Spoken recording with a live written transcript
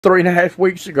3.5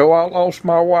 weeks ago, I lost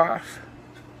my wife.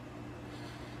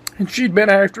 And she'd been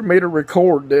after me to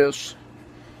record this.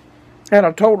 And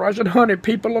I told her, I said, honey,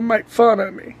 people will make fun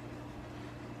of me.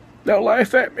 They'll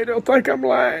laugh at me. They'll think I'm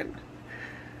lying.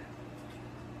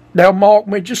 They'll mock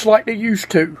me just like they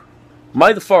used to.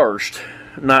 May the 1st,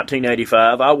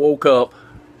 1985, I woke up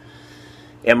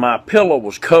and my pillow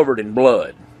was covered in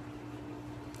blood.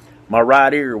 My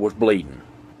right ear was bleeding.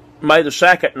 May the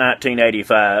 2nd,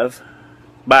 1985,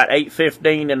 about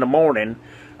 8:15 in the morning,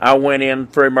 I went in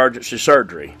for emergency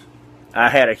surgery. I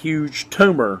had a huge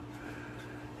tumor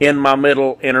in my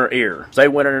middle inner ear. They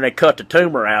went in and they cut the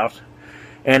tumor out,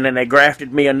 and then they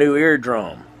grafted me a new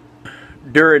eardrum.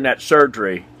 During that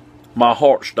surgery, my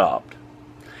heart stopped,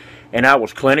 and I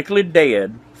was clinically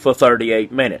dead for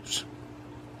 38 minutes.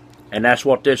 And that's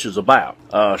what this is about.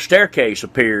 A staircase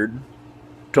appeared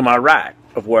to my right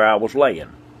of where I was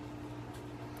laying.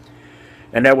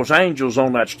 And there was angels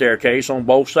on that staircase on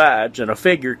both sides, and a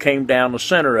figure came down the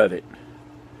center of it.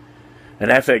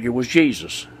 And that figure was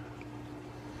Jesus.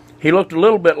 He looked a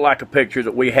little bit like a picture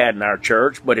that we had in our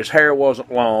church, but his hair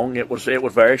wasn't long. It was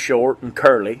very short and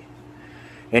curly.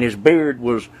 And his beard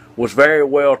was very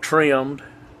well trimmed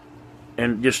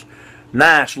and just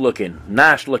nice looking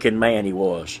man he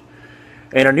was.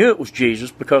 And I knew it was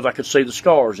Jesus because I could see the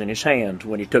scars in his hands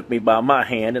when he took me by my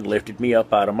hand and lifted me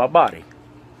up out of my body.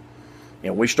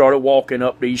 And we started walking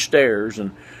up these stairs, and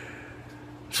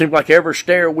it seemed like every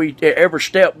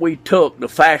step we took, the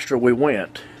faster we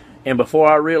went. And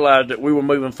before I realized that we were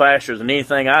moving faster than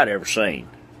anything I'd ever seen.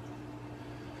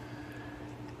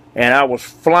 And I was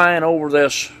flying over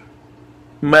this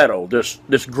meadow,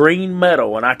 this green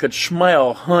meadow, and I could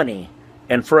smell honey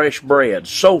and fresh bread,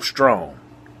 so strong.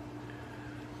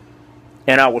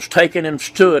 And I was taken and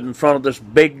stood in front of this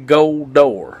big gold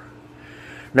door.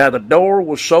 Now the door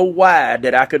was so wide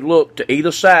that I could look to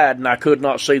either side and I could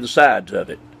not see the sides of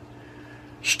it.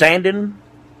 Standing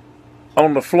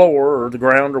on the floor or the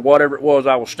ground or whatever it was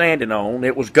I was standing on,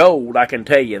 it was gold, I can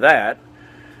tell you that.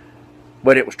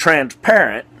 But it was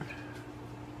transparent.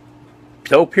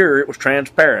 So pure it was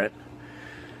transparent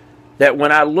that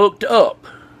when I looked up,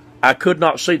 I could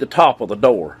not see the top of the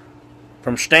door.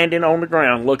 From standing on the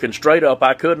ground looking straight up,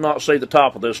 I could not see the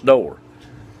top of this door.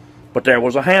 But there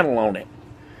was a handle on it.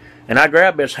 And I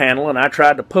grabbed this handle and I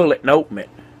tried to pull it and open it.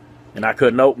 And I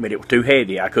couldn't open it. It was too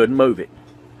heavy. I couldn't move it.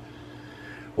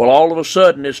 Well, all of a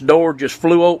sudden, this door just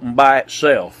flew open by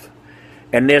itself.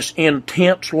 And this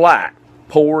intense light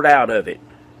poured out of it.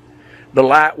 The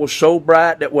light was so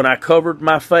bright that when I covered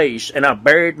my face and I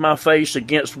buried my face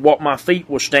against what my feet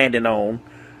were standing on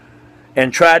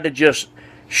and tried to just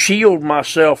shield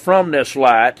myself from this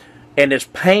light and this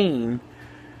pain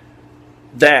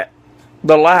that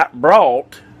the light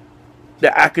brought,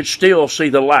 that I could still see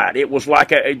the light. It was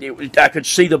like I could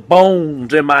see the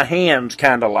bones in my hands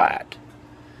kind of light.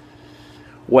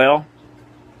 Well,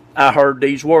 I heard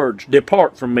these words,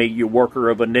 "Depart from me, you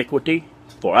worker of iniquity,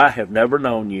 for I have never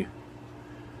known you."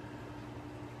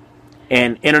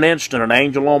 And in an instant, an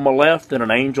angel on my left and an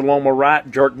angel on my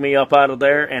right jerked me up out of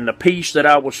there, and the peace that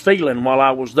I was feeling while I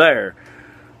was there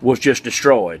was just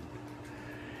destroyed.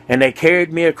 And they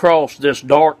carried me across this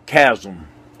dark chasm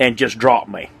and just dropped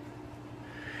me.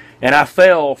 And I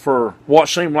fell for what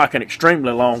seemed like an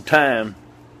extremely long time.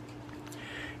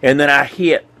 And then I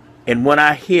hit. And when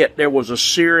I hit, there was a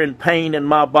searing pain in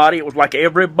my body. It was like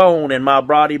every bone in my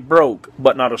body broke,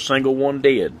 but not a single one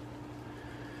did.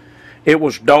 It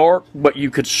was dark, but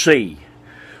you could see.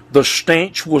 The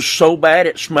stench was so bad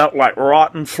it smelled like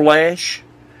rotten flesh.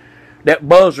 That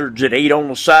buzzards that eat on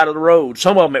the side of the road,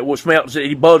 some of them it would smell as if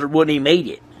the buzzard wouldn't even eat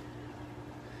it.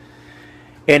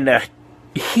 And the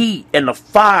heat and the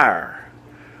fire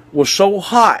was so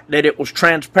hot that it was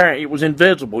transparent. It was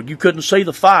invisible. You couldn't see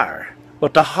the fire.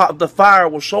 But the fire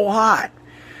was so hot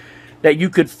that you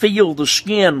could feel the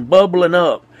skin bubbling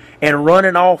up and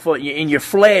running off of you, and your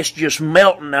flesh just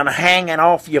melting and hanging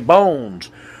off your bones.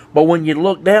 But when you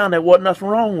looked down, there wasn't nothing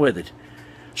wrong with it.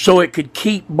 So it could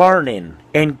keep burning,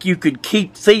 and you could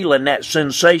keep feeling that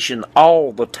sensation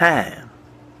all the time.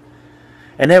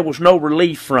 And there was no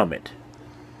relief from it.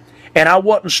 And I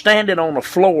wasn't standing on the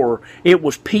floor. It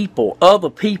was people, other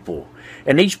people.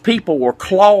 And these people were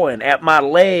clawing at my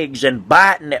legs and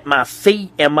biting at my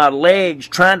feet and my legs,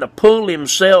 trying to pull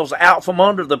themselves out from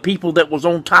under the people that was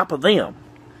on top of them.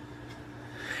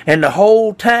 And the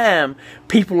whole time,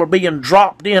 people are being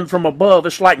dropped in from above.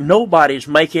 It's like nobody's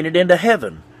making it into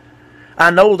heaven.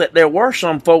 I know that there were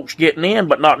some folks getting in,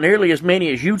 but not nearly as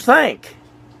many as you'd think.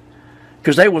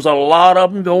 Because there was a lot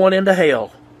of them going into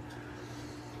hell.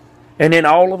 And then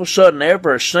all of a sudden,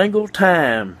 every single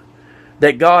time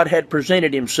that God had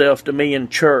presented himself to me in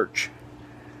church,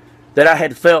 that I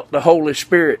had felt the Holy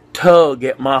Spirit tug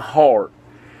at my heart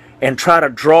and try to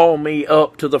draw me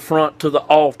up to the front to the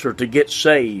altar to get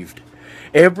saved.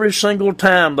 Every single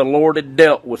time the Lord had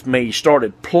dealt with me, He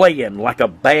started playing like a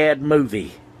bad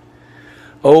movie.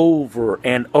 Over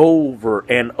and over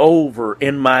and over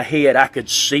in my head, I could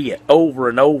see it over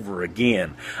and over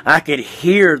again. I could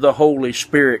hear the Holy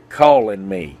Spirit calling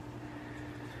me.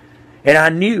 And I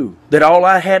knew that all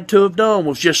I had to have done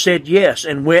was just said yes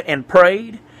and went and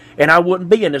prayed, and I wouldn't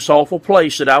be in this awful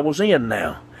place that I was in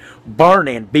now.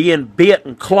 Burning, being bit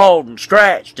and clawed and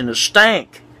scratched, and it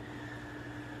stank.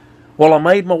 Well, I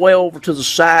made my way over to the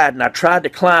side, and I tried to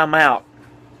climb out,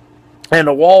 and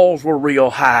the walls were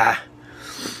real high,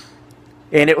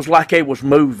 and it was like they was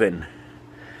moving.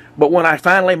 But when I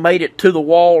finally made it to the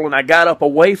wall, and I got up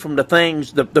away from the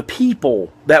things, the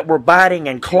people that were biting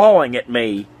and clawing at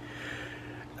me,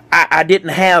 I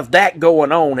didn't have that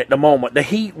going on at the moment. The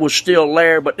heat was still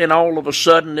there, but then all of a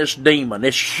sudden this demon,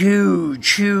 this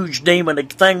huge demon, the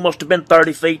thing must have been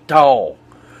 30 feet tall,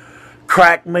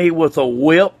 cracked me with a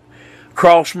whip,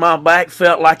 crossed my back,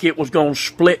 felt like it was going to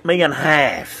split me in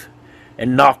half,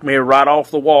 and knocked me right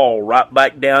off the wall, right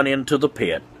back down into the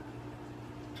pit.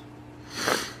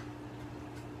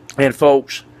 And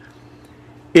folks,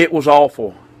 it was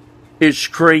awful. It's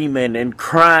screaming and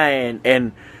crying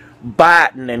and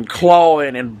biting and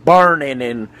clawing and burning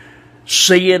and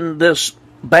seeing this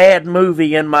bad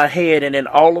movie in my head, and then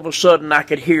all of a sudden I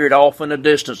could hear it off in the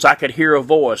distance. I could hear a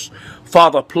voice.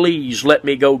 Father, please let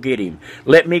me go get him.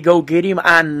 Let me go get him.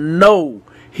 I know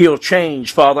he'll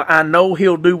change, Father. I know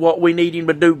he'll do what we need him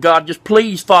to do. God, just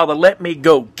please, Father, let me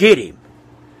go get him.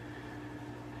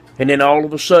 And then all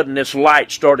of a sudden this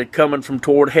light started coming from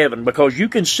toward heaven, because you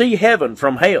can see heaven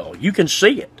from hell. You can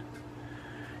see it.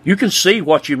 You can see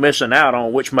what you're missing out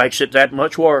on, which makes it that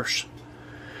much worse.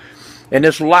 And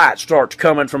this light starts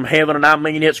coming from heaven, and I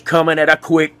mean it's coming at a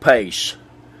quick pace.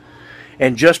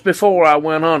 And just before I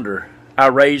went under, I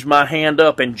raised my hand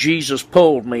up, and Jesus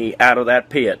pulled me out of that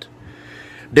pit.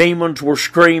 Demons were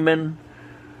screaming.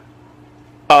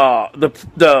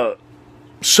 The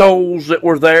souls that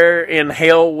were there in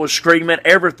hell was screaming.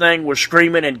 Everything was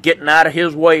screaming and getting out of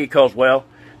His way, because, well,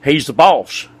 He's the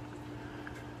boss.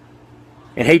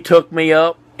 And He took me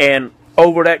up, and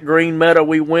over that green meadow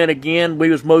we went again. We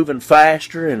was moving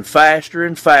faster and faster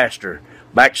and faster,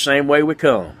 back the same way we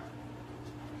come.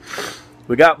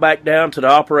 We got back down to the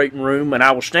operating room, and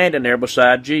I was standing there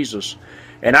beside Jesus,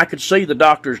 and I could see the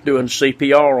doctors doing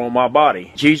CPR on my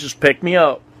body. Jesus picked me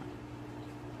up,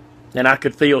 and I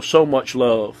could feel so much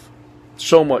love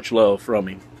from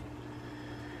Him.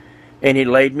 And He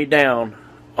laid me down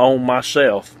on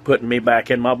myself, putting me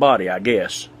back in my body, I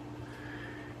guess.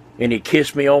 And He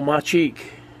kissed me on my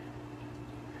cheek.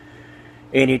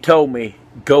 And He told me,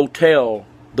 go tell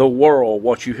the world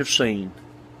what you have seen.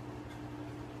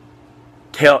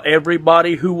 Tell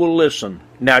everybody who will listen.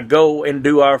 Now go and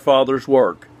do our Father's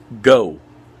work. Go.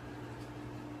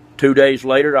 2 days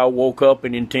later, I woke up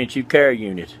in intensive care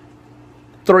unit.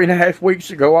 3.5 weeks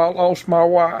ago, I lost my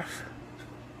wife.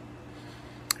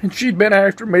 And she'd been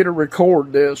after me to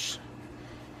record this.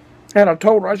 And I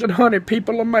told her, I said, honey,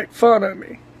 people will make fun of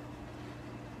me.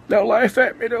 They'll laugh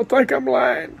at me. They'll think I'm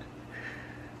lying.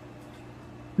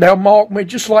 They'll mock me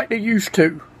just like they used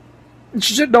to. And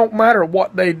she said, don't matter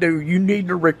what they do. You need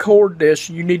to record this.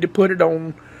 You need to put it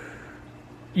on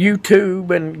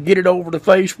YouTube and get it over to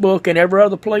Facebook and every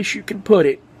other place you can put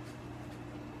it.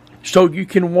 So you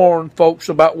can warn folks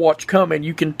about what's coming.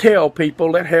 You can tell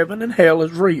people that heaven and hell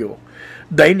is real.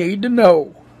 They need to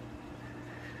know.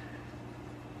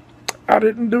 I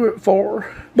didn't do it for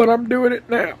her, but I'm doing it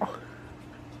now.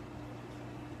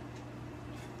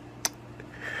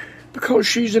 Because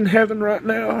she's in heaven right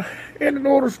now. And in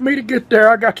order for me to get there,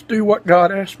 I got to do what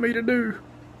God asked me to do.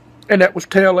 And that was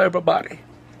tell everybody.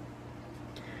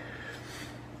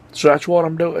 So that's what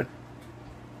I'm doing.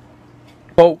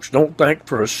 Folks, don't think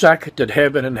for a second that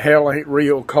heaven and hell ain't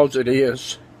real, because it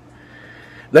is.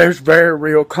 There's very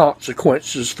real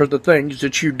consequences for the things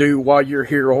that you do while you're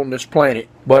here on this planet.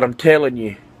 But I'm telling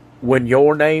you, when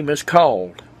your name is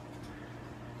called,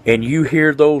 and you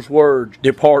hear those words,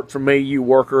 depart from me, you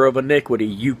worker of iniquity,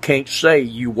 you can't say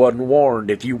you wasn't warned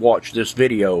if you watch this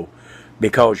video,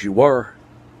 because you were.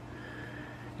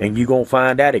 And you're going to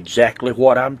find out exactly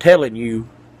what I'm telling you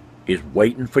is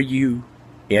waiting for you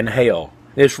in hell.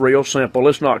 It's real simple.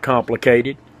 It's not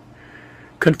complicated.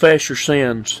 Confess your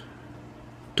sins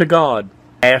to God.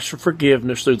 Ask for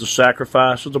forgiveness through the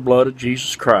sacrifice of the blood of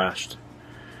Jesus Christ.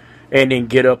 And then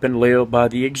get up and live by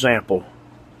the example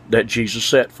that Jesus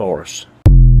set for us.